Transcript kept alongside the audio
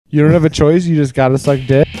You don't have a choice. You just gotta suck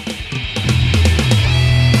dick.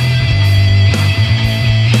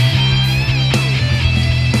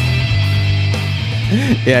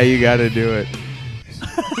 Yeah, you got to do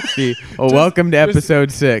it. Welcome to episode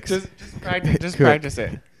 6. Just practice. Just Cool. practice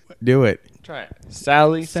it. Do it. Try it.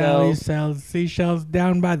 Sally sells seashells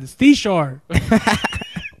down by the seashore.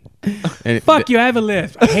 And Fuck you, I have a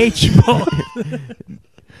list. I hate you both.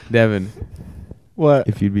 Devin, What?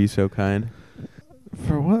 if you'd be so kind.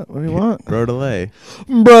 For what? What do you want? Brodelay.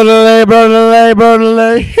 Brodelay.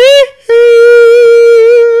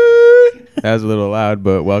 That was a little loud,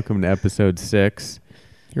 but welcome to episode 6.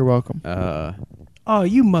 You're welcome. Oh,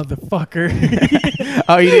 you motherfucker.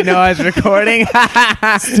 Oh, you didn't know I was recording?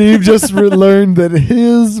 Steve just learned that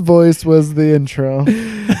his voice was the intro.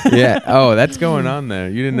 Yeah. Oh, that's going on there.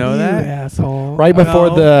 You didn't know You that? asshole. Right before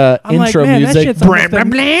No. the I'm like, intro man, that music. shit's almost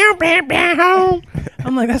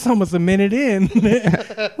I'm like, that's almost a minute in.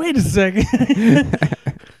 Wait a second.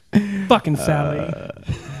 Fucking Sally.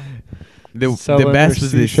 The Selling best her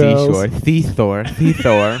was the seashells. seashore.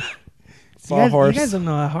 Thethor. Saw horse. You guys don't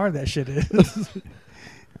know how hard that shit is.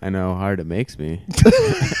 I know how hard it makes me.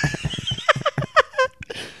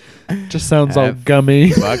 Just sounds all Have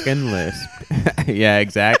gummy. Fucking lisp. Yeah,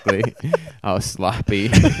 exactly. Oh, sloppy.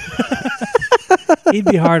 It'd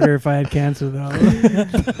be harder if I had cancer, though.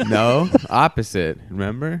 No, opposite.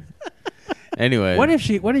 Remember? Anyway. What if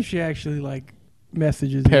she actually like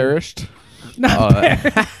messages Perished. you? Not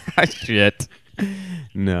Oh, shit.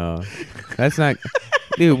 No, that's not.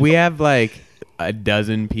 Dude, we have like a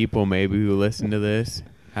dozen people maybe who listen to this.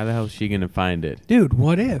 How the hell is she gonna find it? Dude,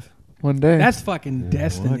 what if? One day. That's fucking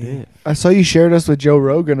destiny. I saw you shared us with Joe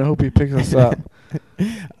Rogan. I hope he picks us up.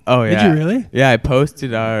 Oh yeah. Did you really? Yeah, I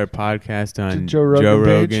posted our podcast on Joe Rogan page?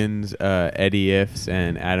 Rogan's, Eddie Ifs,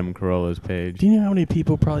 and Adam Carolla's page. Do you know how many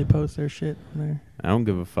people probably post their shit on there? I don't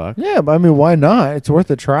give a fuck. Yeah, but I mean, why not? It's worth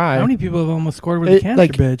a try. How many people have almost scored with a It, cancer,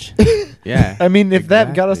 like- bitch? Yeah. I mean, if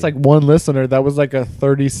that got us Exactly. like one listener, that was like a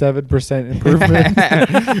 37% improvement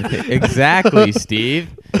Exactly, Steve.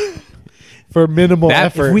 for minimal That-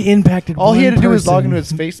 effort. If we impacted All he one had to do was log person- into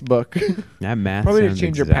his Facebook. That math Probably didn't sounds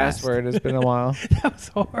change your exhaust. password. It's been a while. That was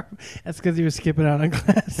horrible. That's because he was skipping out on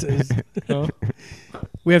classes. No?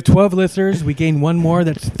 We have 12 listeners. We gained one more.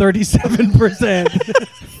 That's 37%.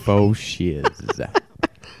 Faux shiz.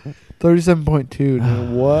 37.2. Dude.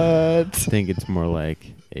 What? I think it's more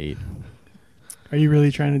like 8. Are you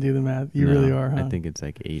really trying to do the math? You No, really are, huh? I think it's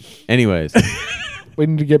like 8. Anyways, We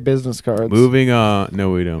need to get business cards. moving on.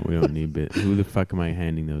 No, we don't. We don't need bit. Who the fuck am I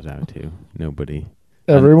handing those out to? Nobody.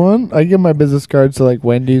 Everyone? I give my business cards to like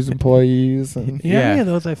Wendy's employees and You know how many Yeah. of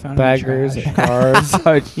those I found baggers in the and trash?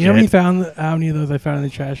 cars. You know how many of those I found in the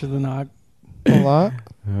trash of the knock? A lot?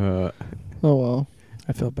 Uh, Oh, well.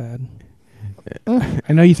 I feel bad.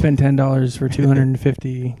 I know you spent $10 for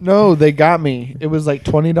 250. No, they got me. It was like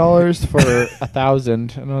 $20 for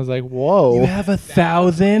 1,000. And I was like, whoa. You have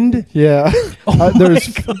 1,000? Yeah. Oh my there's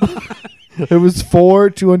God. It was 4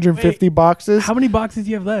 250 boxes. How many boxes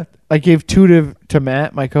do you have left? I gave 2 to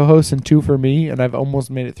Matt, my co-host, and 2 for me, and I've almost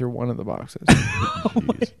made it through one of the boxes. Oh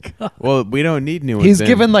my God. well, we don't need new ones. He's then.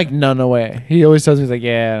 given like none away. He always tells me, he's like,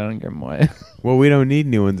 yeah, I don't give them away. Well, we don't need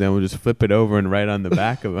new ones. Then we'll just flip it over and write on the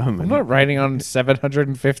back of them. I'm not writing on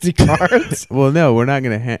 750 cards. Well, no, we're not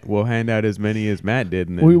gonna. We'll hand out as many as Matt did.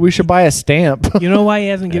 And then we should buy a stamp. You know why he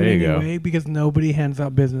hasn't given There you any go. away? Because nobody hands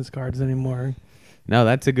out business cards anymore. No,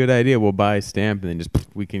 that's a good idea. We'll buy a stamp and then just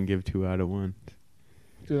we can give 2 out of 1.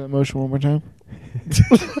 Do that motion one more time.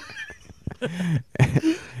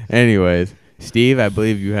 Anyways, Steve, I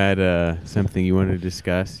believe you had something you wanted to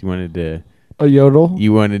discuss. You wanted A yodel.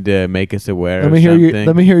 to make us aware. Let me of hear something. you.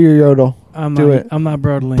 Let me hear your yodel. I'm Do not, it. I'm not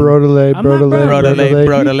brodeling. Brodelay, I'm not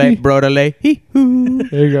brodelay, Brodelay. Hee-hoo.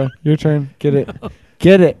 There you go. Your turn. Get it.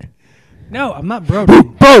 Get it. No, I'm not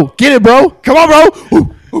brodeling. Bro, get it, bro. Come on,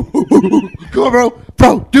 bro. Come on, bro.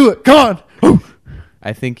 Bro, do it. Come on.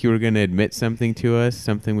 I think you were gonna admit something to us.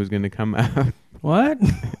 Something was gonna come out. What?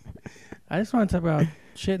 I just want to talk about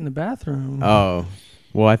shit in the bathroom. Oh,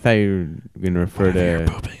 well, I thought you were gonna refer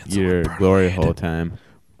to your glory hole time.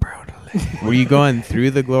 Were you going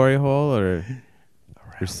through the glory hole or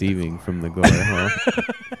receiving from the glory hole?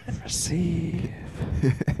 Receive.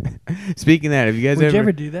 Speaking of that, have you guys Would you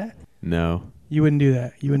ever do that? No. You wouldn't do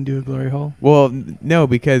that. You wouldn't do a glory hole. Well, no,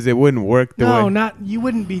 because it wouldn't work the No, way. not you.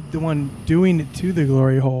 Wouldn't be the one doing it to the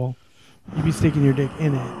glory hole. You'd be sticking your dick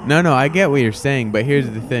in it. No, I get what you're saying, but here's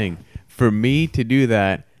the thing. For me to do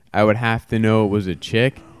that, I would have to know it was a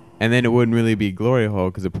chick, and then it wouldn't really be glory hole,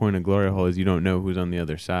 because the point of glory hole is you don't know who's on the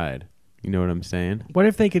other side. You know what I'm saying? What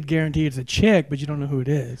if they could guarantee it's a chick, but you don't know who it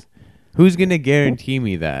is? Who's gonna guarantee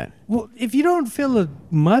me that? Well, if you don't feel a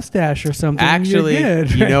mustache or something, Actually, you're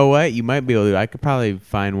good, you right? know what? You might be able to. I could probably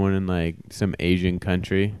find one in like some Asian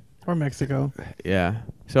country. Or Mexico. Yeah.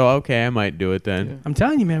 So okay, I might do it then. I'm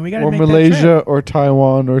telling you, man, we gotta Or make that Malaysia, or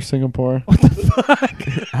Taiwan, or Singapore.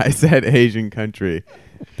 I said Asian country.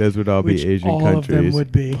 Those would all trip. be Which Asian all countries. of them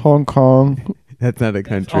would be. Hong Kong. That's not a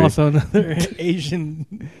country. Also another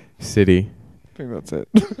Asian. City. I think that's it.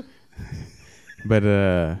 But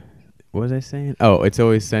what was I saying? Oh, It's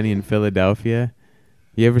Always Sunny in Philadelphia.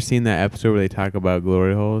 You ever seen that episode where they talk about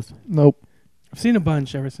glory holes? Nope. I've seen a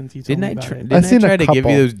bunch ever since you told Didn't me I about try? it. Didn't I've I seen a try to give you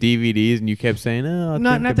couple. those DVDs and you kept saying, "Oh, I'll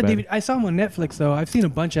Not think the about DVD. it." I saw them on Netflix though. I've seen a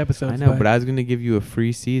bunch of episodes. I know, but I was gonna give you a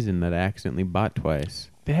free season that I accidentally bought twice.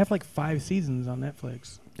 they have like 5 seasons on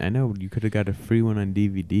Netflix. I know you could have got a free one on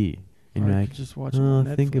DVD, and Or you're I like, could just watch them "Oh, on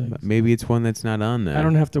Netflix. think about maybe it's one that's not on there." I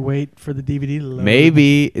don't have to wait for the DVD to load.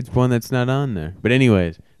 Maybe it's one that's not on there. But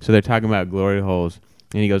anyways, so they're talking about glory holes,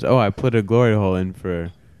 and he goes, "Oh, I put a glory hole in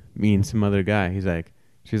for me and some other guy."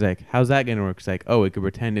 She's like, "How's that gonna work?" He's like, "Oh, we could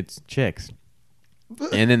pretend it's chicks."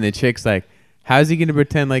 And then the chick's like, "How's he gonna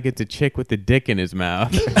pretend like it's a chick with a dick in his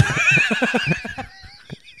mouth?"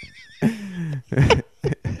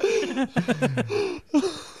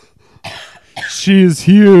 She is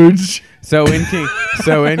huge. So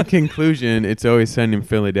in conclusion, It's Always Sunny in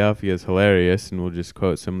Philadelphia is hilarious, and we'll just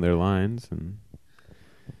quote some of their lines. And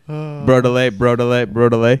Brodelay, brodelay,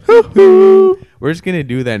 brodelay. We're just gonna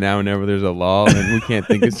do that now whenever there's a lull and we can't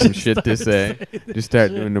think of some shit to say. Just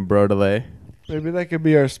start doing the brodelay. Maybe that could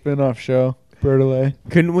be our spin-off show. Brodelay.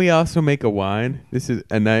 Couldn't we also make a wine? This is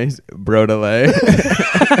a nice brodelay.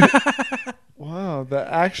 Wow, that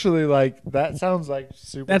actually that sounds like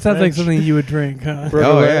super. That sounds like French. something you would drink, huh? Bro-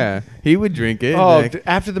 Oh Brodelay. yeah, he would drink it. Oh, like-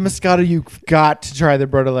 after the Moscato, you've got to try the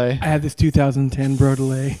Brodelay. I had this 2010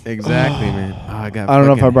 Brodelay. exactly, man. Oh, I don't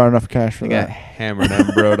know if I brought enough cash for I got that. hammered on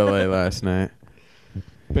brodelay last night.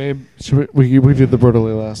 Babe, we did the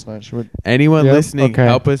Brodelay last night. Should we? Anyone Yep, listening, okay.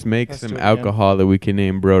 help us make Let's some do it again. alcohol that we can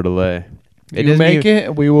name brodelay. You doesn't make even-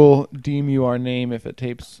 it, we will deem you our name if it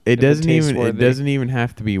tapes. It if doesn't tastes even. It worthy. doesn't even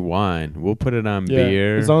have to be wine. We'll put it on Yeah,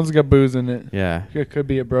 beer. as long as it's got booze in it. Yeah, It could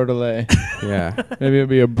be a Brodelay. yeah. Maybe it'll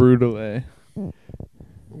be a Brudelay.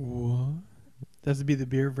 What? That would be the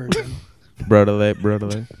beer version. Brodelay,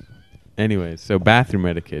 brodelay. Anyways, so bathroom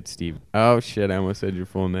etiquette, Steve. Oh shit! I almost said your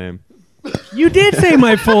full name. You did say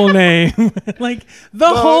my full name. Like, the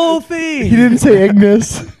whole thing. He didn't say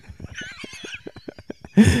Ignis.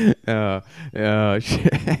 Oh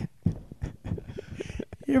shit!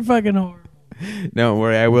 You're fucking horrible. Don't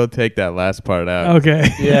worry, I will take that last part out. Okay.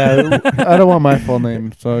 Yeah, I don't want my full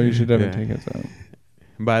name, so you should definitely Yeah. take it out.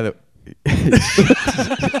 By the.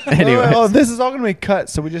 Anyways, Oh, this is all gonna be cut,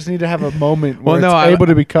 so we just need to have a moment where Well, no, it's I- able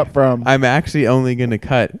to be cut from. I'm actually only gonna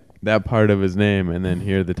cut that part of his name and then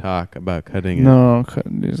hear the talk about cutting it. No, cut.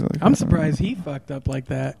 these are the I'm cut. surprised he fucked up like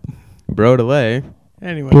that. Brodelay.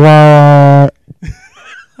 Anyway. Blah.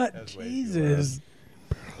 Jesus.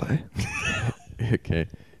 Okay.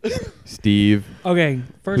 Steve, Okay.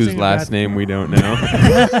 First whose thing last about- name we don't know.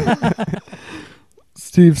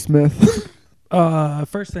 Steve Smith.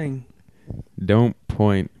 First thing. Don't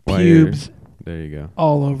point while Pubes you're- There you go.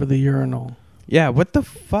 all over the urinal. Yeah, what the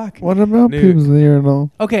fuck? What about Dude. pubes in the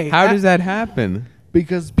urinal? Okay. How does that happen?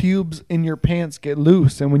 Because pubes in your pants get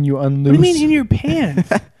loose, and when you unloose, What do you mean in your pants?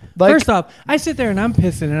 like, First off, I sit there and I'm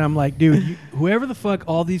pissing and I'm like, dude, whoever the fuck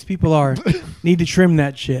all these people are, need to trim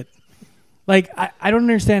that shit. Like, I don't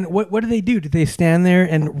understand. What do they do? Do they stand there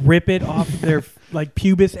and rip it off their like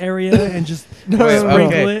pubis area and just sprinkle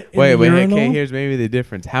it in Wait, the urinal? okay, here's maybe the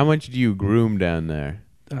difference. How much do you groom down there?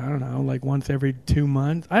 I don't know, like once every 2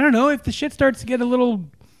 months. I don't know if the shit starts to get a little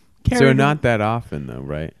carried. So not that often though,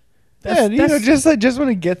 right? yeah, you know, just when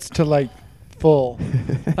it gets to like full.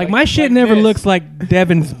 like my shit like never this. looks like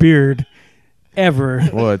Devin's beard ever.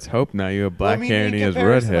 Well, let's hope now you have black hair and he has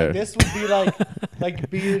red hair. This would be like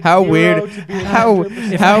beard. How 0 weird? to beard How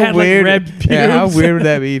 100%. If I how had, like, weird? red Yeah, how pubes. weird would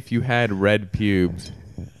that be if you had red pubes?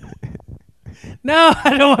 No,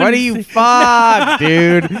 I don't want What to do you see- fuck,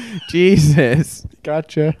 dude? Jesus.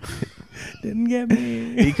 Gotcha. Didn't get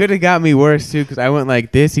me. He could have got me worse too, because I went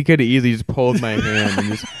like this. He could have easily just pulled my hand and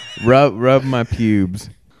just rub my pubes.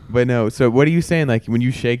 But no. So what are you saying? Like when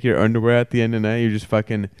you shake your underwear at the end of the night, you're just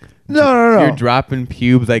fucking. No. You're dropping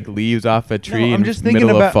pubes like leaves off a tree No, in I'm just thinking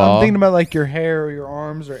middle about. of fall. I'm thinking about like your hair or your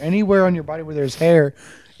arms or anywhere on your body where there's hair.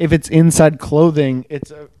 If it's inside clothing,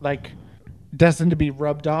 it's like destined to be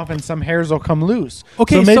rubbed off, and some hairs will come loose.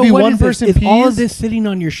 Okay, so maybe what one is this? person Is all of pees- this sitting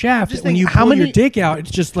on your shaft? just When think, you how pull your many- dick out,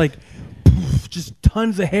 it's just like, poof, just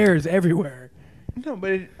tons of hairs everywhere. No,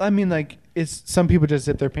 but I mean, like it's some people just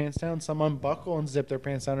zip their pants down. Some unbuckle and zip their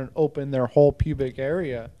pants down and open their whole pubic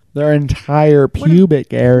area. Their entire pubic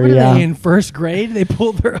What are area. they in first grade? They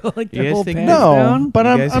pulled their like You their guys whole think- pants No, down. but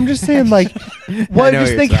You I'm guys- I'm just saying like, I what? know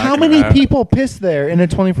Just what think you're how talking many about. people piss there in a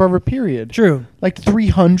 24-hour period? True. Like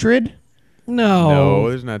 300. No,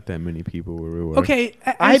 there's not that many people where we work. Okay.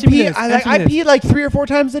 I answer me pee. this, I answer me this. pee like 3 or 4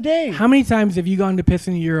 times a day. How many times have you gone to piss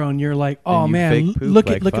in the urinal and you're like, oh you man, fake poop look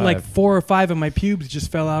like at like 5. 4 or 5 of my pubes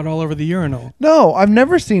just fell out all over the urinal. No, I've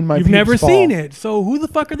never seen my. You've pubes never fall. seen it. So who the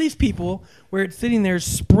fuck are these people where it's sitting there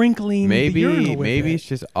sprinkling the urinal with Maybe it? it's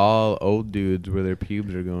just all old dudes where their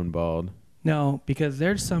pubes are going bald. No, because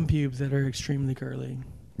there's some pubes that are extremely curly.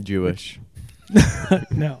 Jewish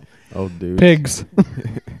No. old dudes. Pigs.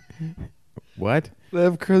 What? They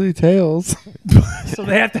have curly tails. So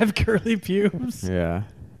they have to have curly pubes. Yeah.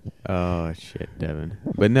 Oh shit, Devin.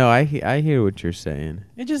 But no, I hear what you're saying.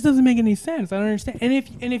 It just doesn't make any sense. I don't understand.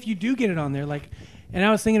 And if you do get it on there, like, and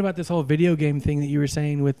I was thinking about this whole video game thing that you were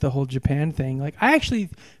saying with the whole Japan thing. Like, I actually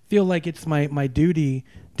feel like it's my duty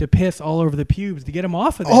to piss all over the pubes to get them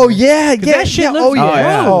off of there. Oh yeah, 'Cause yeah, that shit yeah. looks Oh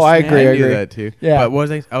yeah. gross, Oh, I man. agree. I do agree. that too. Yeah. But what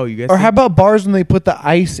was I? Oh, you guys. Or think- how about bars when they put the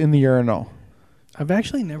ice in the urinal? I've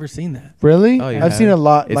actually never seen that. Really? Oh, you I've seen a have?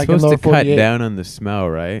 lot. It's like in supposed lower to cut 48. down on the smell,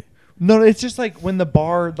 right? No, it's just like when the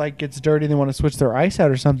bar like gets dirty and they want to switch their ice out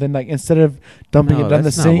or something. Like instead of dumping No, it down the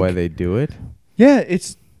that's not sink. why they do it. Yeah,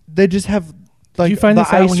 it's they just have like you find the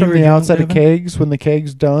this out ice when you from were the drunk, outside of Devin? kegs when the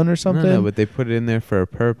keg's done or something. No, but they put it in there for a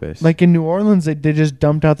purpose. Like in New Orleans, they just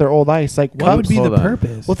dumped out their old ice. Like What would cups. be the Hold on.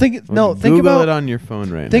 purpose? Well, think Well, think Google about it on your phone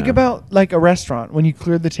right now. think about like a restaurant when you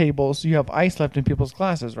clear the tables, you have ice left in people's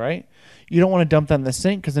glasses, right? You don't want to dump that in the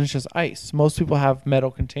sink because then it's just ice. Most people have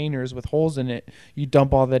metal containers with holes in it. You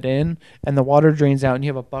dump all that in, and the water drains out, and you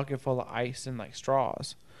have a bucket full of ice and like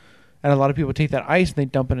straws. And a lot of people take that ice and they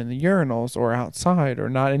dump it in the urinals or outside or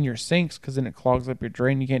not in your sinks because then it clogs up your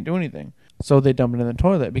drain. You can't do anything. So they dump it in the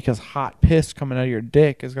toilet because hot piss coming out of your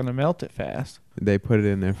dick is going to melt it fast. They put it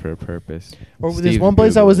in there for a purpose. Or there's Steve's one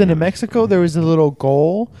place I was in Googling in it. Mexico. There was a little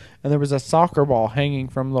goal and there was a soccer ball hanging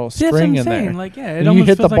from a little See, that's what string I'm in saying. there. Like, yeah, it And you almost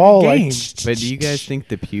hit the feels ball like a like. game. But do you guys think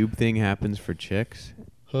the pube thing happens for chicks?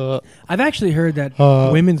 I've actually heard that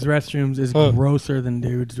women's restrooms is grosser than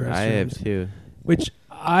dudes' restrooms. I have too. Which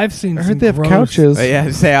I've seen. I some heard they have gross- couches. But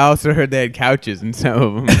yeah, say I also heard they had couches in some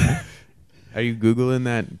of them. Are you googling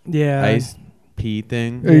that Yeah. ice pee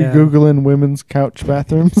thing? Are you Yeah. Googling women's couch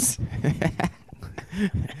bathrooms?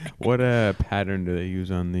 What pattern do they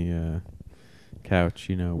use on the couch?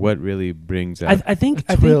 You know, what really brings out? I think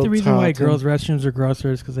the Twill reason why tartan. girls' restrooms are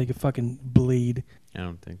grosser is because they could fucking bleed. I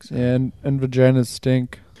don't think so. and vaginas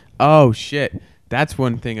stink. Oh shit, that's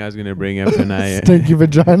one thing I was gonna bring up when I. Stinky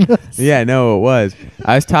vaginas. Yeah, no, it was.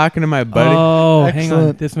 I was talking to my buddy. Oh, hang on.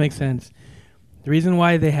 Excellent. This makes sense. The reason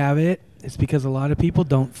why they have it is because a lot of people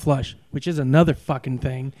don't flush, which is another fucking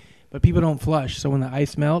thing. But people don't flush, so when the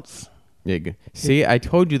ice melts, Yeah, see, I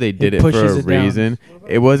told you they did it it for pushes a it down. reason.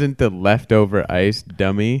 It wasn't the leftover ice,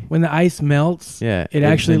 dummy. when the ice melts, Yeah, it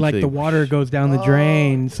actually like the essentially- water goes down the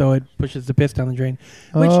drain, so it pushes the piss down the drain.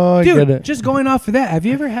 Which, Oh, I dude, get it. just going off of that, have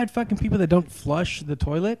you ever had fucking people that don't flush the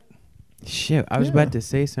toilet? Shit, I was Yeah. about to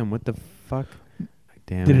say something. What the fuck?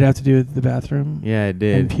 Damn. Did it have to do with the bathroom Yeah, it and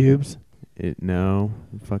did. pubes? No,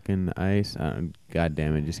 fucking ice. God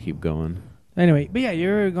damn it, just keep going. Anyway, but yeah, you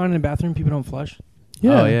ever gone in the bathroom? People don't flush.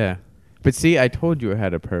 Oh yeah. But see, I told you it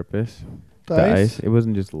had a purpose. The The ice? ice. It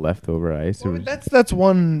wasn't just leftover ice. Well, it was that's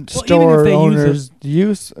one Well, even if store they use owner's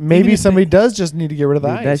use. Maybe if somebody they- does just need to get rid of the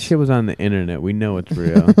Dude, ice. that shit was on the internet. We know it's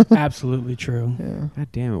real. Absolutely true. Yeah. God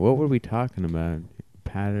damn it. What were we talking about?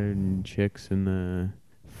 Pattern chicks in the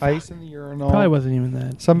Ice in the urinal. Probably wasn't even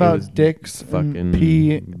that. Some It about was dicks fucking and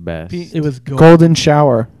pee. best. pee- It was gold. Golden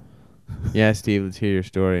shower. Yeah, Steve, let's hear your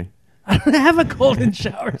story. I don't have a golden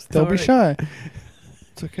shower story. Don't be shy.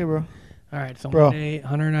 It's okay, bro. All right, so Bro. one day,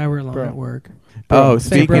 Hunter and I were alone Bro. at work. Oh, Say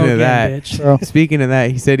speaking bro of again, that, bitch. Bro. speaking of that,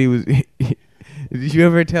 he said he was. Did you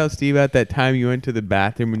ever tell Steve about that time you went to the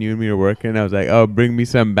bathroom when you and me were working? I was like, "Oh, bring me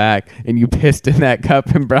some back," and you pissed in that cup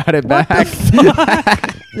and brought it What back. the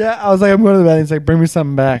fuck? Yeah, I was like, I'm going to the bathroom. He's like, bring me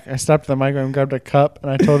something back. I stopped at the microwave and grabbed a cup, and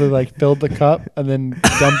I totally like filled the cup and then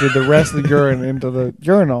dumped the rest of the urine into the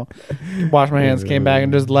urinal. Washed my hands, came back,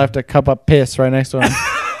 and just left a cup of piss right next to him.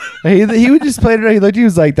 he would just play it. He looked. He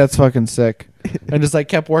was like, "That's fucking sick," and just like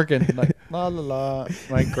kept working. Like la la la.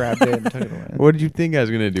 And I grabbed it and took it away. What did you think I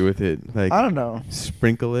was gonna do with it? Like I don't know.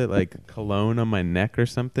 sprinkle it like cologne on my neck or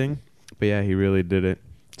something? But yeah, he really did it.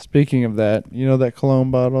 Speaking of that, you know that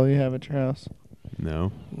cologne bottle you have at your house?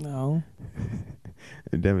 No. No.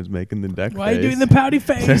 And Devin's making the duck Why are face. you doing the pouty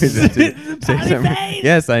face? Sorry, The say pouty something. face.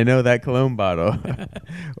 Yes, I know that cologne bottle.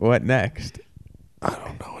 What next? I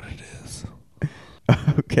don't know what it is.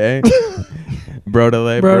 Okay.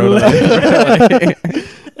 Brodele.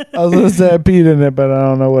 I was gonna say I peed in it, but I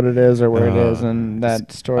don't know what it is or where it is, and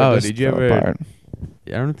that story. Oh, just did you fell ever- apart.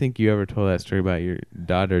 I don't think you ever told that story about your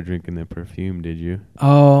daughter drinking the perfume, did you?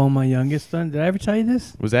 Oh, my youngest one. Did I ever tell you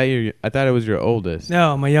this? Was that your... I thought it was your oldest.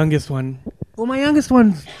 No, my youngest one. Well, my youngest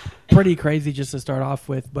one's pretty crazy just to start off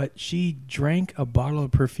with, but she drank a bottle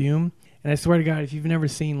of perfume. And I swear to God, if you've never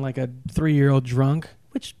seen like a 3-year-old drunk,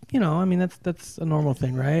 which, you know, I mean, that's a normal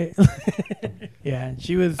thing, right? Yeah,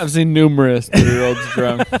 she was... I've seen numerous 3-year-olds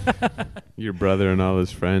drunk. Your brother and all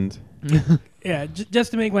his friends. Yeah,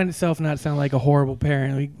 just to make myself not sound like a horrible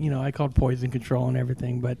parent, I called poison control and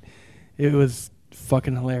everything, but it was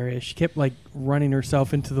fucking hilarious. She kept like running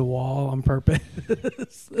herself into the wall on purpose.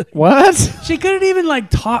 What? She couldn't even like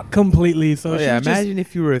talk completely. So she yeah, was just- imagine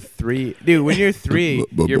if you were 3. Dude, when you're 3,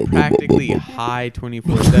 you're practically high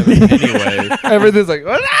 24/7 anyway. Everything's like.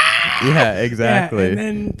 Yeah, exactly. Yeah, and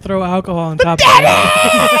then throw alcohol on top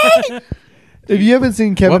of it. If you haven't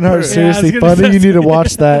seen Kevin What Hart per- Seriously Yeah, I was gonna Funny, you say- need to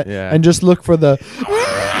watch that Yeah. and just look for the.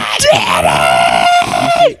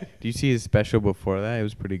 Do you see his special before that? It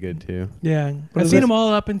was pretty good too. Yeah, What I've is seen this? them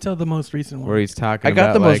all up until the most recent one. Where he's talking I got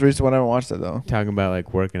about the most like, recent one. I haven't watched it though. talking about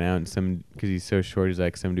like working out and because he's so short, he's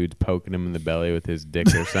like some dude's poking him in the belly with his dick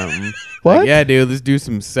or something. What? Like, yeah, dude, let's do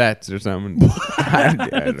some sets or something. I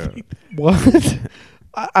don't know. What?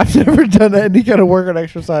 I've never done any kind of workout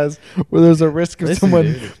exercise where there's a risk of Listen, someone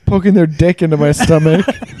dude. poking their dick into my stomach.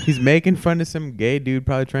 He's making fun of some gay dude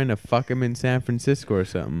probably trying to fuck him in San Francisco or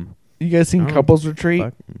something. You guys seen Oh, Couples Retreat?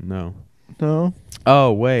 Fuck, no. No.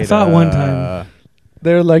 Oh wait, I saw it one time.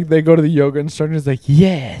 They're like they go to the yoga instructor. He's like,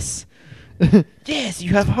 yes, yes,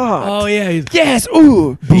 you have heart. Oh yeah, he's Yes,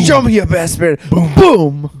 ooh, show me your best spirit.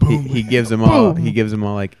 Boom, boom. He gives them all. Boom. He gives them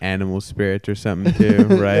all like animal spirits or something too,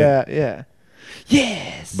 right? Yeah, yeah.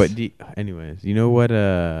 Yes. But anyways, you know what?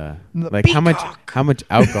 The Like how much peacock.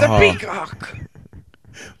 alcohol? The peacock.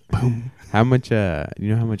 How much? You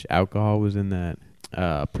know how much alcohol was in that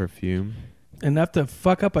perfume? enough to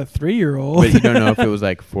fuck up a 3-year-old. But you don't know if it was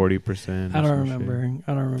like 40%. I don't remember.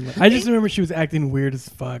 I just remember she was acting weird as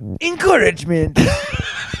fuck. Encouragement.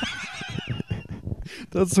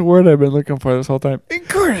 That's the word I've been looking for this whole time.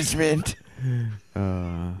 Encouragement.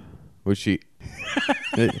 Was she?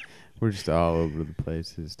 We're just all over the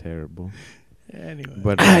place. It's terrible. Anyway.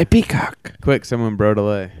 But Hi, peacock. quick, someone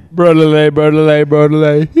Brodele. Brodelay.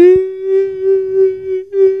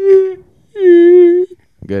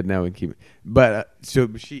 Good. Now we can keep it. But so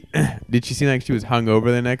she did she seem like she was hungover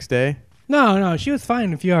the next day? No, she was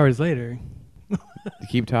fine a few hours later.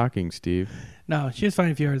 Keep talking, Steve. No, she was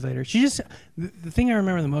fine a few hours later. She just the thing I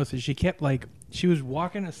remember the most is she kept like she was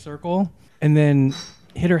walking a circle and then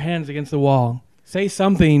hit her hands against the wall. Say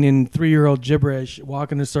something in 3-year-old gibberish,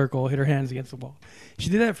 walk in a circle, hit her hands against the wall. She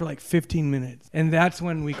did that for like 15 minutes. And that's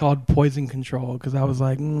when we called poison control because I was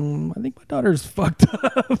like, I think my daughter's fucked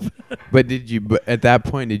up. But But at that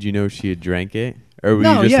point, did you know she had drank it, or were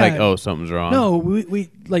No, you just yeah. like, oh, something's wrong? No, we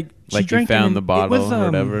like she like you drank it found and the bottle it was, or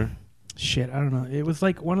whatever. Shit, I don't know. It was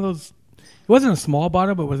like one of those. It wasn't a small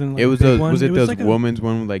bottle, but it wasn't. Like It was a big those. one. Was it those like a- woman's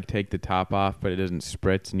one would like take the top off, but it doesn't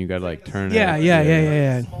spritz, and you gotta like turn Yeah, it.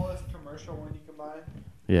 yeah. Smallest commercial one you can buy.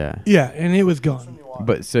 Yeah. Yeah, and it was gone.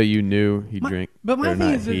 But so you knew he My- drank. but my or thing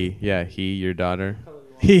not is that- he. Yeah, he, your daughter.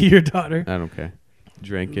 Your daughter. I don't care.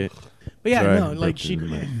 Drank it. But yeah, Sorry, no, I like burped she. into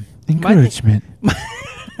my- Encouragement.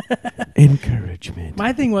 Encouragement.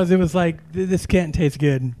 My thing was, it was like this can't taste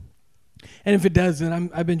good, and if it does,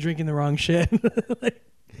 then I've been drinking the wrong shit. Like,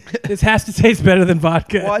 this has to taste better than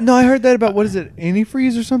vodka. Well, no, I heard that about what is it,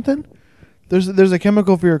 antifreeze or something? There's a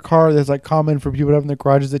chemical for your car that's like common for people to have in their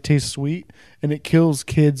garages that tastes sweet and it kills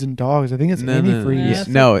kids and dogs. I think it's No, no, no. antifreeze. Yeah, it's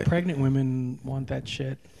No, like it- pregnant women want that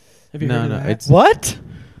shit. Have you No, heard no, of that? it's- What?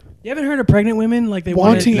 You haven't heard of pregnant women like they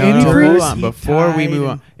Wanting want it- No, antifreeze? hold on. Heat Before we tied move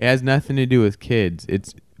on, and- it has nothing to do with kids.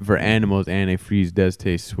 It's for animals. Antifreeze does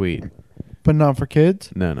taste sweet. But not for kids?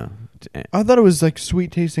 No. It's I thought it was like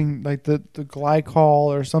sweet tasting, like the glycol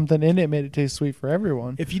or something in it made it taste sweet for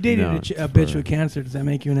everyone. If you dated No, a, it's a bitch for- with cancer, does that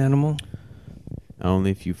make you an animal?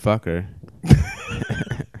 only if you fuck her.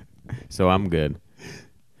 So I'm good.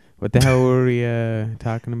 What the hell were we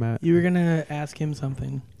talking about? You were gonna ask him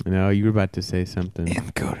something. No, you were about to say something.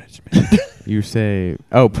 Encouragement. You say,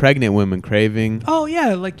 oh, pregnant women craving. Oh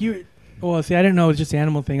yeah, like you. Well, see, I didn't know it was just the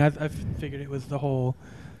animal thing. I figured it was the whole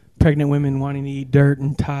pregnant women wanting to eat dirt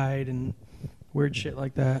and Tide and weird shit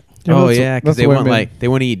like that. Yeah, Oh that's- yeah, because that's they the way want men- like they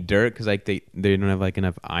want to eat dirt because like they don't have like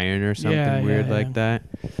enough iron or something Yeah, weird yeah, like yeah. that.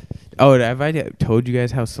 Oh, have I told you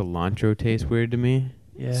guys how cilantro tastes weird to me?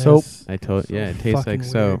 Yes. Soap. I told yeah, it tastes Fucking like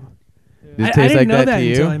soap. weird. Does it I taste didn't like know that that to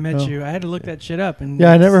until you? I met No. you. I had to look that shit up. And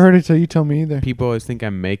Yeah, I never heard it till you tell me either. People always think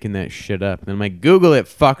I'm making that shit up, and I'm like, Google it,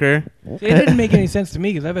 fucker. See, it didn't make any sense to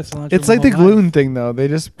me because I've had cilantro. It's my like the whole life. gluten thing, though. They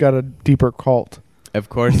just got a deeper cult. Of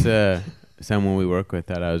course, someone we work with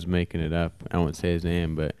thought I was making it up. I won't say his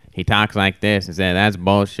name, but he talks like this and said, "That's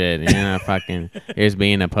bullshit." You know, fucking, here's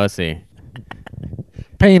being a pussy.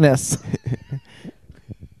 Penis.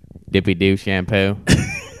 Dippy Doo shampoo.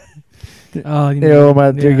 Oh, you Yo, know,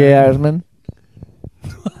 my two gay Irishman.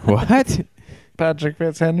 What? Patrick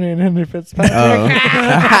Fitzhenry and Henry Fitzpatrick. Oh.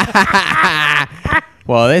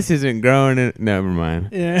 Well, this isn't growing. Never mind.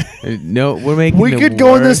 Yeah. No, we're making. We the could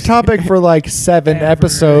go on this worst- topic for like 7 Ever.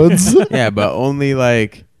 episodes. Yeah, but only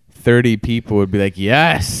like 30 people would be like,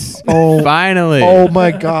 "Yes, Oh. finally!" Oh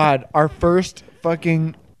my God. Our first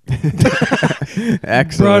fucking.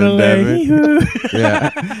 Excellent, Devin.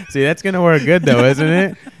 Yeah. See, that's gonna work good though, isn't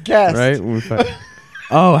it? Guest. Right?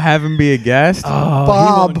 Oh, have him be a guest. Oh,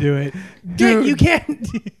 Bob. he won't do it. Dude. You can't.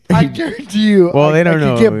 I guarantee you. Well, I, they don't I could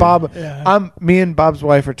know. get Bob. Yeah. Me and Bob's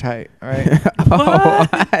wife are tight. All right. Oh,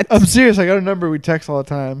 what? I'm serious. I got a number we text all the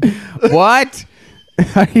time. What?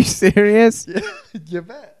 Are you serious? You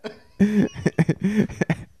bet.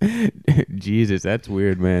 Jesus, that's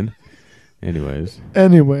weird, man. Anyways,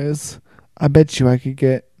 I bet you I could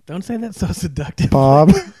get Don't say that so seductive.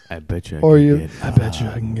 Bob. I bet you. Or you. I bet you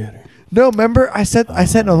I can get her. No, remember I set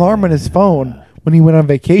an alarm on his phone when he went on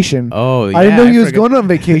vacation. Oh, yeah. I didn't know he was forgot- going on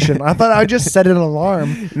vacation. I thought I just set an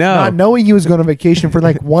alarm, No. not knowing he was going on vacation for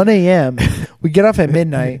like 1 a.m. We get off at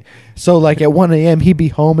midnight, so like at 1 a.m. he'd be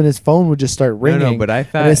home and his phone would just start ringing. No, but I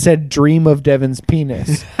thought. and it said "Dream of Devin's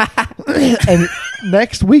penis." And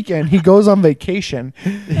next weekend he goes on vacation.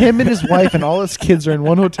 Him and his wife and all his kids are in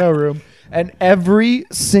one hotel room. And every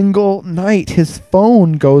single night his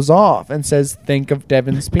phone goes off and says, "Think of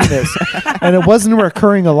Devin's penis." And it wasn't a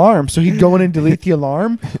recurring alarm. So he'd go in and delete the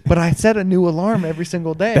alarm. But I set a new alarm every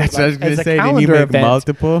single day. That's what I was like, gonna as a say. Did he calendar make event.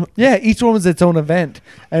 multiple? Yeah, each one was its own event.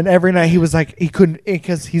 And every night he was like, he couldn't,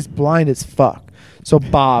 because he's blind as fuck. So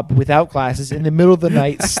Bob, without glasses, in the middle of the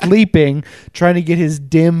night, sleeping, trying to get his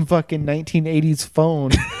dim fucking 1980s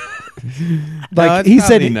phone. Like it's he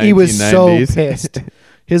said, probably he was so 1990s. pissed.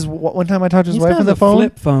 One time I talked to his He's wife got on the a phone.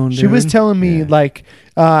 flip phone. She was dude. telling me Yeah. like,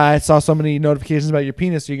 I saw so many notifications about your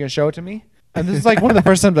penis. Are you gonna show it to me? And this is like one of the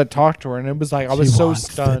first times I talked to her, and it was like I was She so wants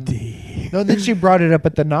the stunned. D. No, then she brought it up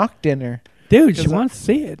at the knock dinner. Dude, she 'Cause I- wants to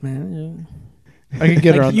see it, man. I could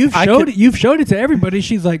get her Like, on. you've I showed could- it. You've showed it to everybody.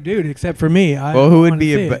 She's like, dude, except for me. Well, who would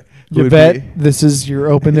be a a who would Yvette, this is your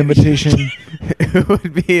open invitation. be, who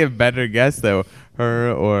would be a better guest though,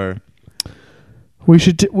 her or? We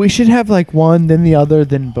should have like one, then the other,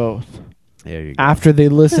 then both. There you go. After they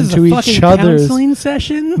listen This is to a each fucking other's. counseling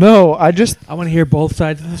session. No, I just I want to hear both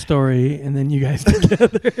sides of the story, and then you guys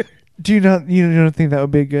together. do you not. You don't think that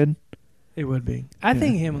would be good? It would be. I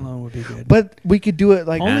think him alone would be good. But we could do it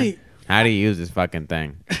like. Only How do you use this fucking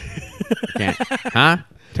thing? Can't, huh?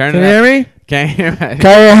 Turn Can you it hear up. me? Can't hear me.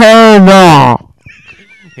 Can you hear me now?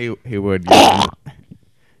 He would. use it.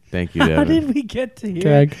 Thank you, how Devin. did we get to here?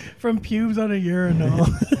 Greg. From pubes on a urinal.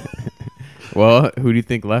 Well, who do you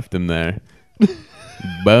think left him there?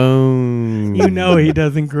 Boom. You know he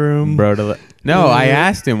doesn't groom. Bro, no, I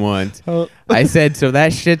asked him once. Oh, I said, so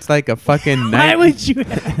that shit's like a fucking Why night. would you?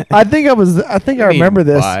 I think I remember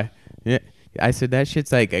this. Why? Yeah. I said that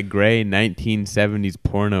shit's like a gray 1970s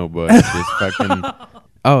porno book. Just fucking.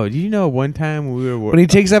 Oh, do you know one time we were When he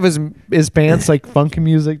takes off his pants, like funk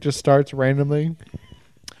music just starts randomly.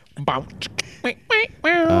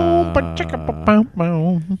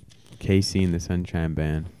 Casey and the Sunshine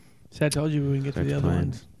Band. See, I told you we can get to starts the other playing.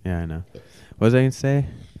 ones. Yeah, I know. What was I gonna say?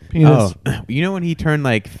 Penis. Oh, you know when he turned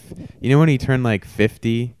like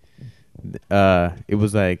 50? It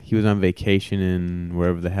was like he was on vacation in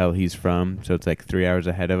wherever the hell he's from, so it's like 3 hours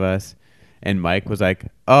ahead of us. And Mike was like,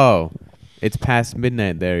 "Oh, it's past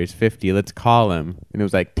midnight there. He's 50. Let's call him." And it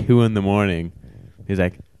was like 2 a.m. He's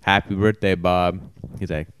like, "Happy birthday, Bob." He's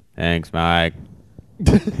like, "Thanks, Mike."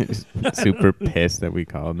 Super pissed that we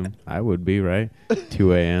called him. I would be, right?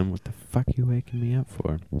 2 a.m. What the fuck are you waking me up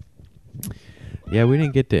for? Yeah, we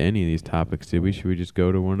didn't get to any of these topics, did we? Should we just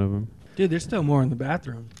go to one of them? Dude, there's still more in the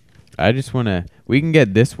bathroom. I just want to... We can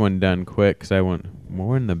get this one done quick, because I want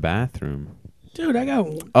more in the bathroom. Dude, I got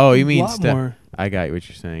Oh, you a mean lot stuff... more. I got what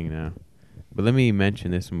you're saying now. But let me mention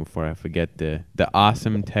this one before I forget the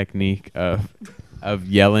awesome technique of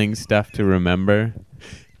yelling stuff to remember.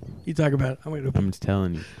 You talk about it. I'm gonna. I'm just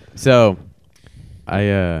telling you. So,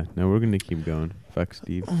 no, we're gonna keep going. Fuck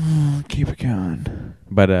Steve. Keep it going.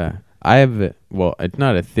 But I have it's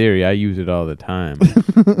not a theory. I use it all the time.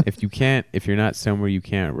 if you're not somewhere you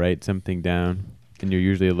can't write something down, and you're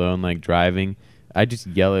usually alone, like driving, I just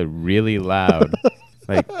yell it really loud,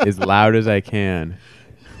 like as loud as I can,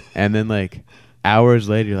 and then like hours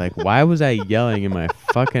later, you're like, why was I yelling in my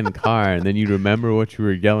fucking car? And then you remember what you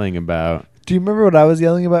were yelling about. Do you remember what I was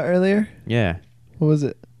yelling about earlier? Yeah, What was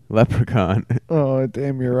it? Leprechaun. Oh,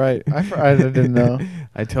 damn, you're right. I didn't know.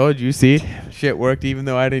 I told you. See, shit worked even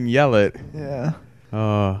though I didn't yell it. Yeah.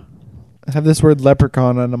 Oh, I have this word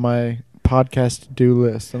leprechaun on my podcast to-do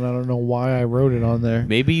list, and I don't know why I wrote it on there.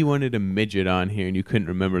 maybe you wanted a midget on here and you couldn't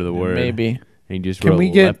remember the word. Maybe. And you just Can wrote we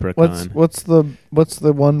get Leprechaun. what's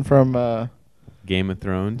the one from Game of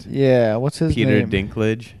Thrones. yeah, what's his Peter name?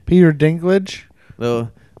 Dinklage. Peter Dinklage?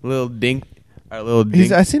 Little dink. Our little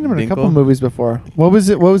dink. I've seen him in a couple Dinkle? movies before. What was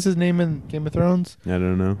his name in Game of Thrones? I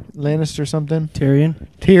don't know. Lannister something? Tyrion.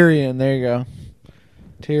 Tyrion, there you go.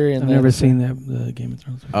 Tyrion. I've never Lannister. seen the Game of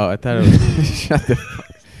Thrones. Oh, I thought it was. Shut the fuck.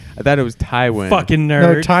 I thought it was Tywin. Fucking No,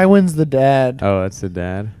 nerd. Tywin's the dad. Oh, that's the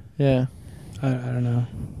dad. Yeah. I don't know.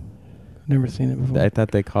 I've never seen it before. I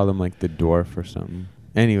thought they called him like the dwarf or something.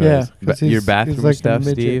 Anyways, Yeah, 'cause your he's bathroom like a stuff,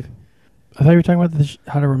 midget. Steve. I thought you were talking about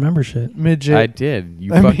how to remember shit. Midget. I did.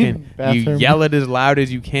 You I mean, fucking you bathroom. yell it as loud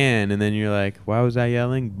as you can, and then you're like, "Why was I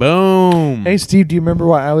yelling?" Boom. Hey, Steve, do you remember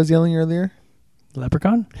why I was yelling earlier?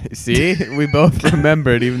 Leprechaun? See, we both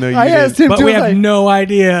remembered, even though you I didn't. asked him But too. we I was have like- no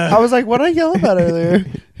idea. I was like, what did I yell about earlier?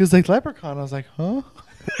 He was like, leprechaun. I was like, huh?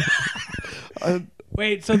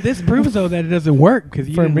 Wait, so this proves though that it doesn't work because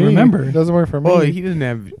you For didn't me, remember. It doesn't work for me. Well, he doesn't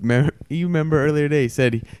have. You remember earlier today? He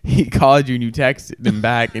said he called you and you texted him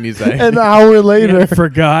back, and he's like, An hour Yeah, later.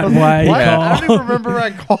 forgot why. What? He Yeah. I called. don't even remember why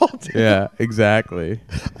I called you. "Yeah, exactly."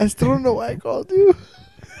 I still don't know why I called you.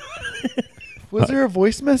 Was there a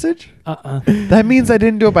voice message? That means I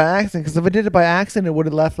didn't do it by accident. Because if I did it by accident, it would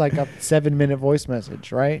have left like a 7-minute voice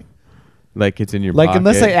message, right? Like it's in your Like pocket.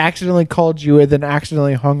 unless I accidentally called you and then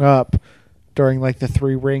accidentally hung up during like the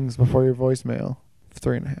 3 rings before your voicemail.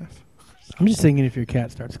 3.5. I'm just thinking if your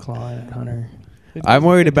cat starts clawing at Hunter. I'm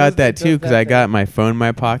worried about that too because because I got my phone in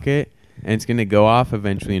my pocket and it's gonna go off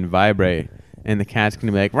eventually and vibrate, and the cat's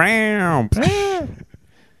gonna be like, "Row."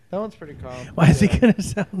 That one's pretty calm. Why is he gonna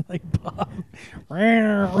sound like Bob?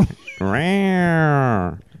 Row.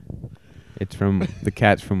 It's from the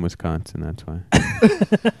cat's from Wisconsin. That's why.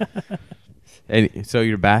 So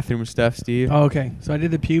your bathroom stuff, Steve? Oh, okay, so I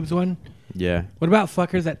did the pubes one. Yeah. What about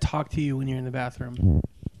fuckers that talk to you when you're in the bathroom?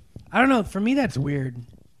 I don't know. For me, that's weird.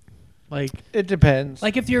 Like It depends.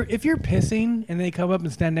 if you're pissing and they come up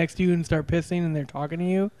and stand next to you and start pissing and they're talking to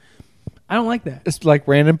you, I don't like that. it's like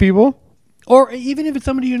random people. Or even if it's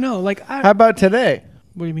somebody you know. Like, How about today?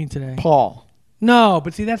 what do you mean today? Paul. No,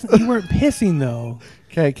 but see, that's you weren't pissing though.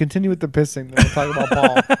 Okay, continue with the pissing. Then we'll talk about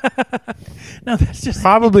Paul. No, that's just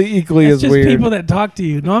Probably equally that's as just weird. people that talk to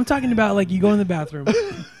you. No, I'm talking about like you go in the bathroom,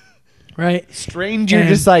 right? Stranger, And-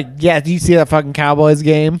 just like, yeah, do you see that fucking Cowboys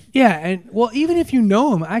game? Yeah, and well, even if you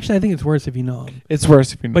know them, actually, I think it's worse if you know them. It's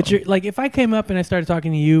worse if you know. But you're like, if I came up and I started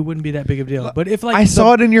talking to you, it wouldn't be that big of a deal. But if like I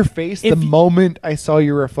saw it in your face the if you- moment I saw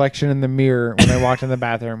your reflection in the mirror when I walked in the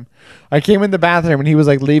bathroom. I came in the bathroom and he was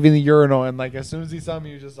like leaving the urinal, and like as soon as he saw me,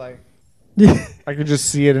 he was just like, I could just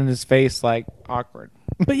see it in his face, like awkward.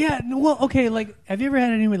 But yeah, well, okay. Like, have you ever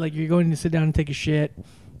had anyone like you're going to sit down and take a shit,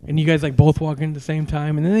 and you guys like both walk in at the same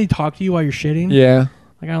time, and then they talk to you while you're shitting? Yeah,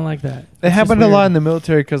 Like, I don't like that. it It's happened just a lot weird. in the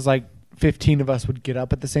military because like 15 of us would get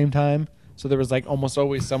up at the same time, so there was like almost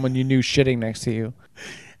always someone you knew shitting next to you.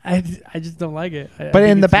 I just don't like it. I But think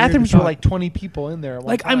in the it's weird to bathrooms were talk. like 20 people in there. At one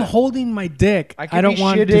like I'm time. holding my dick. I could I don't be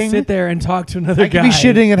want to shitting. sit there and talk to another I could guy. be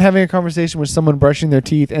shitting and having a conversation with someone brushing their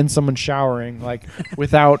teeth and someone showering, like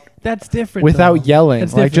without That's different. without though. yelling,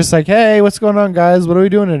 That's like different. just like, hey, what's going on, guys? What are we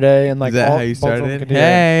doing today? And like, Is that all, how you both of them started? could hear.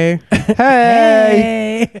 Hey.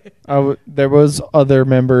 Hey. Hey. There was other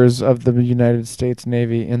members of the United States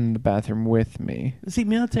Navy in the bathroom with me. See,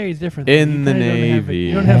 military is different. though. In You the kinda don't have a- Navy.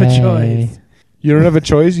 you don't have a choice. You don't have a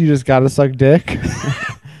choice. You just gotta suck dick.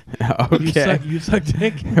 Okay. You suck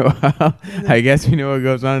dick. Well, I guess we know what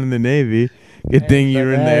goes on in the Navy. Good thing you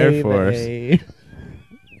were in the Air Force.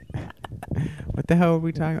 What the hell are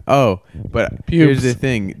we talking? Oh, but here's the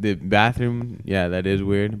thing: the bathroom. Yeah, that is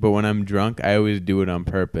weird. But when I'm drunk, I always do it on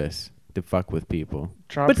purpose to fuck with people.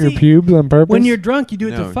 Drop But your see, pubes on purpose. When you're drunk, you do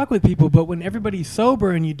it No. to fuck with people, but when everybody's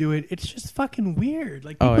sober and you do it, it's just fucking weird.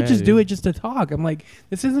 Like Oh, people yeah, just do dude. it just to talk. I'm like,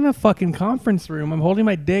 this isn't a fucking conference room. I'm holding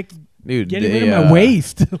my dick Dude, getting rid of my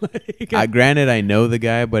waste. Like, granted, I know the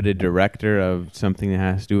guy, but a director of something that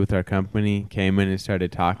has to do with our company came in and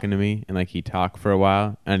started talking to me, and like he talked for a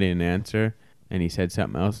while. I didn't answer, and he said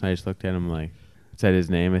something else, and I just looked at him like, said his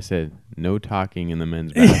name. I said, "No talking in the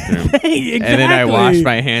men's bathroom," exactly. and then I washed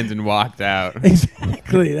my hands and walked out.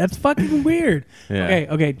 Exactly. That's fucking weird. Yeah.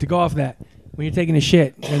 Okay. To go off that, when you're taking a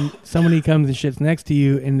shit and somebody comes and shits next to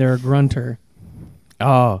you and they're a grunter.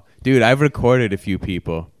 Oh, dude, I've recorded a few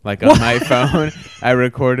people. Like on my phone, I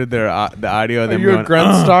recorded the audio of Are them you a going,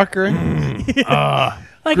 grunt stalker? Like,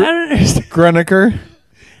 I don't understand. Gruniker?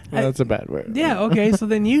 Well, that's a bad word. Yeah, okay, so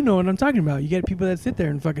then you know what I'm talking about. You get people that sit there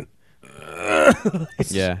and fucking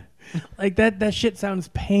yeah. like that shit sounds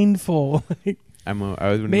painful. I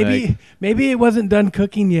was gonna be like, maybe it wasn't done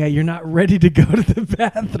cooking yet. You're not ready to go to the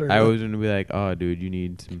bathroom. I was gonna be like, oh, dude, you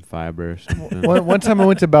need some fiber or something. One time I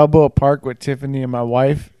went to Balboa Park with Tiffany and my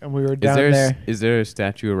wife, and we were down there. Is there a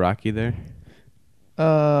statue of Rocky there?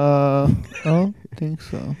 I don't think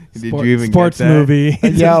so. Did you even sports get that? movie?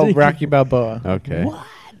 Yeah, Rocky Balboa. Okay. What?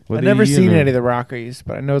 Well, I've never you seen know- any of the Rockies,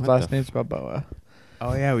 but I know his What last the name's Balboa.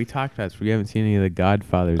 Oh yeah, we talked about this. We haven't seen any of the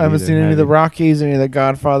Godfathers. I haven't either, seen any have of the you? Rockies, any of the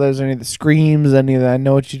Godfathers, any of the Screams, any of the I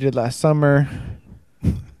Know What You Did Last Summer.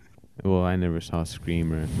 Well, I never saw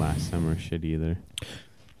Scream or Last Summer shit either.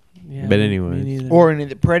 Yeah, But me anyways. neither. Or any of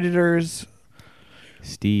the Predators.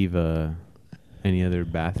 Steve, any other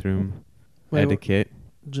bathroom Wait, etiquette?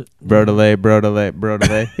 j- Brodele.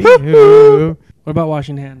 What about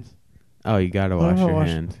washing hands? Oh, you gotta I wash don't your wash-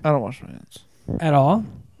 hands. I don't wash my hands. At all?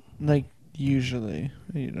 Like, usually.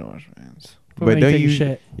 You don't wash my hands. What But when don't take a you-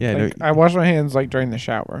 shit? Yeah. Like, I wash my hands, like, during the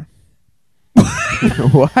shower.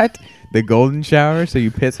 What? The golden shower? So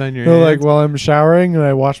you piss on your No, like, hands? while I'm showering and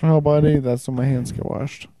I wash my whole body, that's when my hands get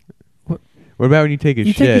washed. What about when you take a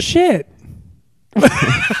You shit? take a shit.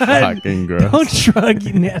 Fucking gross. Don't shrug,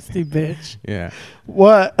 you nasty bitch. Yeah.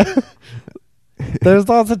 What? There's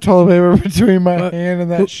lots of toilet paper between my What? hand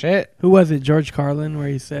and that shit. Who was it? George Carlin, where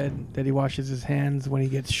he said that he washes his hands when he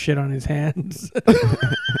gets shit on his hands.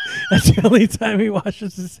 That's the only time he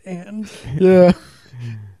washes his hands. Yeah.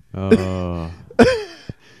 Oh.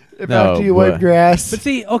 If No, after you wipe but- your ass. But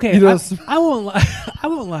see, okay, You don't I won't lie. I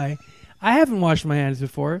won't lie. I haven't washed my hands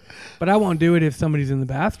before, but I won't do it if somebody's in the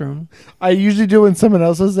bathroom. I usually do when someone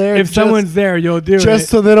else is there. If just- someone's there, you'll do just it.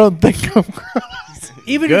 so they don't think I'm gross.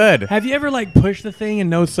 Even Good. Have you ever like pushed the thing and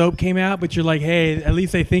no soap came out, but you're like, hey, at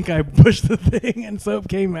least they think I pushed the thing and soap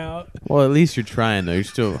came out. Well, at least you're trying though. You're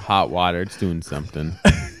still hot water. It's doing something.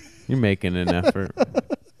 You're making an effort.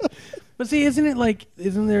 But see, isn't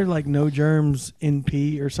there like no germs in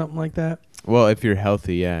pee or something like that? Well, if you're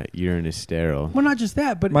healthy, yeah, urine is sterile. Well, not just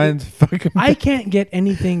that, but Mine's fucking. I can't get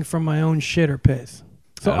anything from my own shit or piss.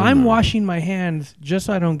 So I don't I'm know. washing my hands just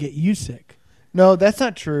so I don't get you sick. No, that's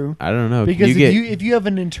not true. I don't know. Because you if you have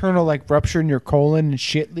an internal like rupture in your colon and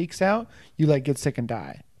shit leaks out, you like get sick and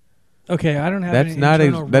die. Okay, I don't have that's any not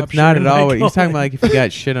internal that's rupture not in at my all what he's talking colon. about. Like if you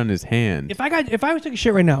got shit on his hand. If I took a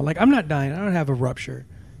shit right now, like I'm not dying. I don't have a rupture,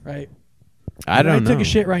 right? I don't If know. I took a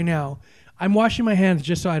shit right now, I'm washing my hands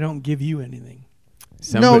just so I don't give you anything.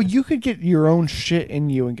 No, you could get your own shit in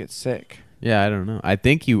you and get sick. Yeah, I don't know. I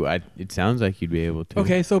think it sounds like you'd be able to.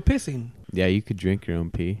 Okay, so pissing. Yeah, you could drink your own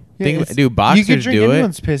pee. Yeah, Think, it's- do you boxers could drink do it?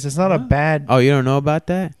 anyone's piss. It's not a What? bad. Oh, you don't know about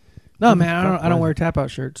that? No, man, I fuck don't was wear tap out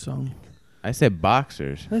shirts, so I said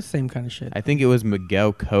boxers. that's the same kind of shit. I think it was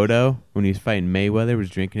Miguel Cotto when he was fighting Mayweather was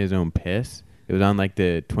drinking his own piss. It was on like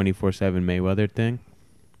the 24/7 Mayweather thing.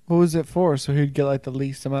 What was it for? So he'd get like the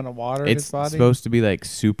least amount of water in It's his body. supposed to be like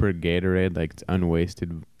super Gatorade, like it's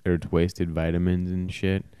unwasted or it's wasted vitamins and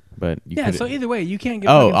shit. But you Yeah, could- so either way, you can't get.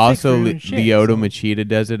 oh, fucking sick also for your own shit, Lyoto so- Machida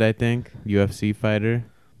does it. I think UFC fighter.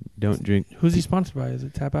 Don't drink. Who's he sponsored by? Is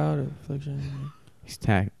it Tap Out or Affliction? He's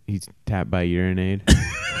tapped by Urinade.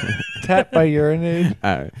 Tapped by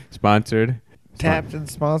Urinade. Sponsored. Tapped and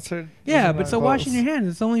sponsored. Yeah, Those are but not so close. washing your hands,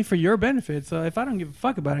 it's only for your benefit. So if I don't give a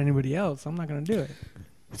fuck about anybody else, I'm not gonna do it.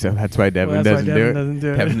 So that's why Devin Well, that's why doesn't Devin do it. doesn't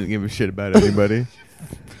do it. Devin doesn't give a shit about anybody.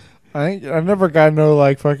 I've never got no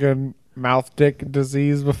like fucking mouth dick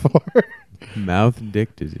disease before. Mouth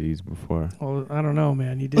dick disease before. Well, I don't know,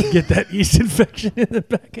 man. You did get that yeast infection in the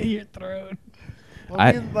back of your throat.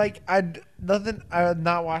 I mean, like I'd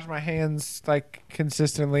not wash my hands like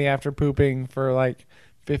consistently after pooping for like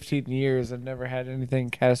 15 years. I've never had anything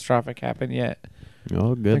catastrophic happen yet.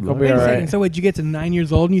 Oh, good Think we'll luck. be Wait a all second. right. So wait, you get to 9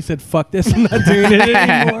 years old and you said, "Fuck this, I'm not doing it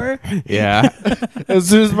anymore." Yeah. As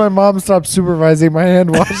soon as my mom stopped supervising my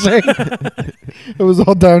hand washing, it was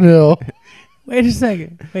all downhill. Wait a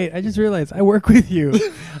second. Wait, I just realized I work with you.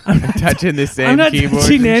 I'm not Touching the same I'm not keyboard.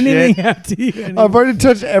 touching and anything shit. up to you. I've already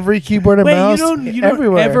touched every keyboard and Wait, mouse you don't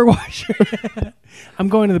everywhere. ever wash your hands. I'm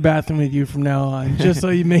going to the bathroom with you from now on, just so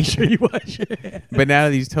you make sure you wash your hands. But now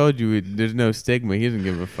that he's told you, there's no stigma. He doesn't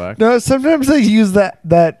give a fuck. No, sometimes I use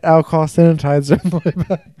that alcohol sanitizer.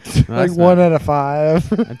 No, Like that's 1 not- out of 5.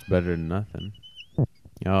 That's better than nothing.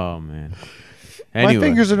 Oh man. Anyway, My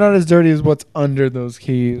fingers are not as dirty as what's under those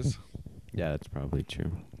keys. yeah, that's probably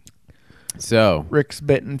true. So, Rick's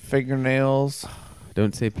bitten fingernails,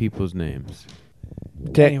 don't say people's names.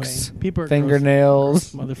 dicks, Anyway, people are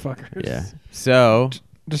fingernails. gross motherfuckers. Yeah. So,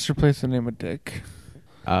 Just replace the name with Dick.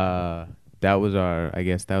 that was I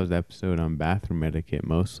guess that was the episode on bathroom etiquette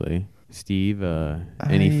mostly. Steve,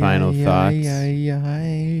 any final thoughts?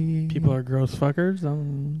 People are gross fuckers.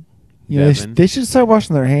 Yeah, they, Devin? they should start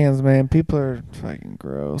washing their hands, man. People are fucking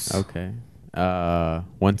gross. Okay.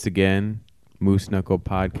 Once again, Moose Knuckle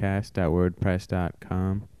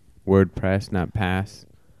Podcast.wordpress.com. WordPress, not pass.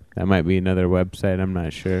 That might be another website. I'm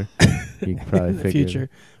not sure. You could probably In the figure. future,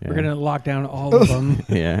 Yeah. we're gonna lock down all of them.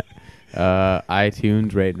 Yeah.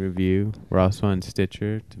 iTunes, rate and review. We're also on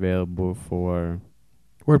Stitcher. It's available for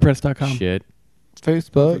WordPress.com. shit. Don't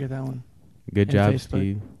Facebook. forget that one. Good And job, Facebook.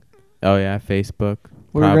 Steve. Oh yeah, Facebook.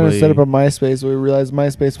 We were gonna set up a MySpace, but we realized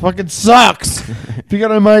MySpace fucking sucks. If you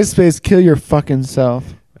got a MySpace, kill your fucking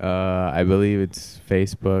self. I believe it's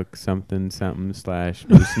Facebook something / Moose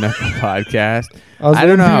Knuckle Podcast. I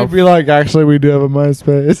don't know how- Be like, actually, we do have a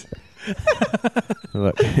MySpace.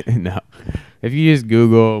 Look, no. If you just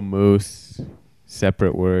Google Moose,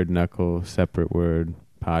 separate word, Knuckle, separate word,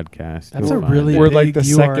 podcast. That's you'll a find really it. We're big like the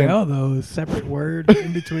URL second- though. Separate word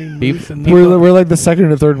in between Peop- moose and people- knuckle. We're like the second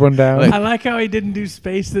or third one down. Like- I like how he didn't do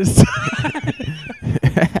space this time.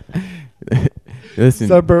 Listen,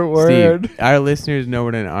 Separate word. Steve, our listeners know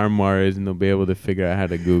what an armoire is, and they'll be able to figure out how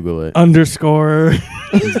to Google it. Underscore.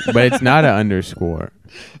 But it's not an underscore.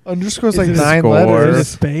 Underscore's Is like it a 9 score? Is it a letters.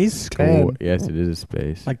 space? Ten. Yes, it is a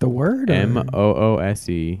space. Like the word? Or,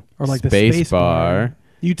 MOOSE. or like the space space bar.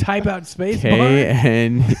 You type out space bar?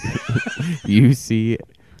 KNUC.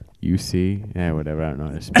 Yeah, whatever. I don't know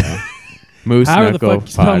how to spell. Moose However the Knuckle fuck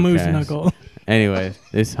you spell Podcast. moose knuckle. Anyways,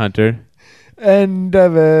 this is Hunter. And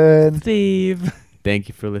Devin. Steve. Thank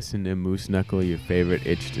you for listening to Moose Knuckle, your favorite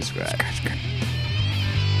itch to scratch.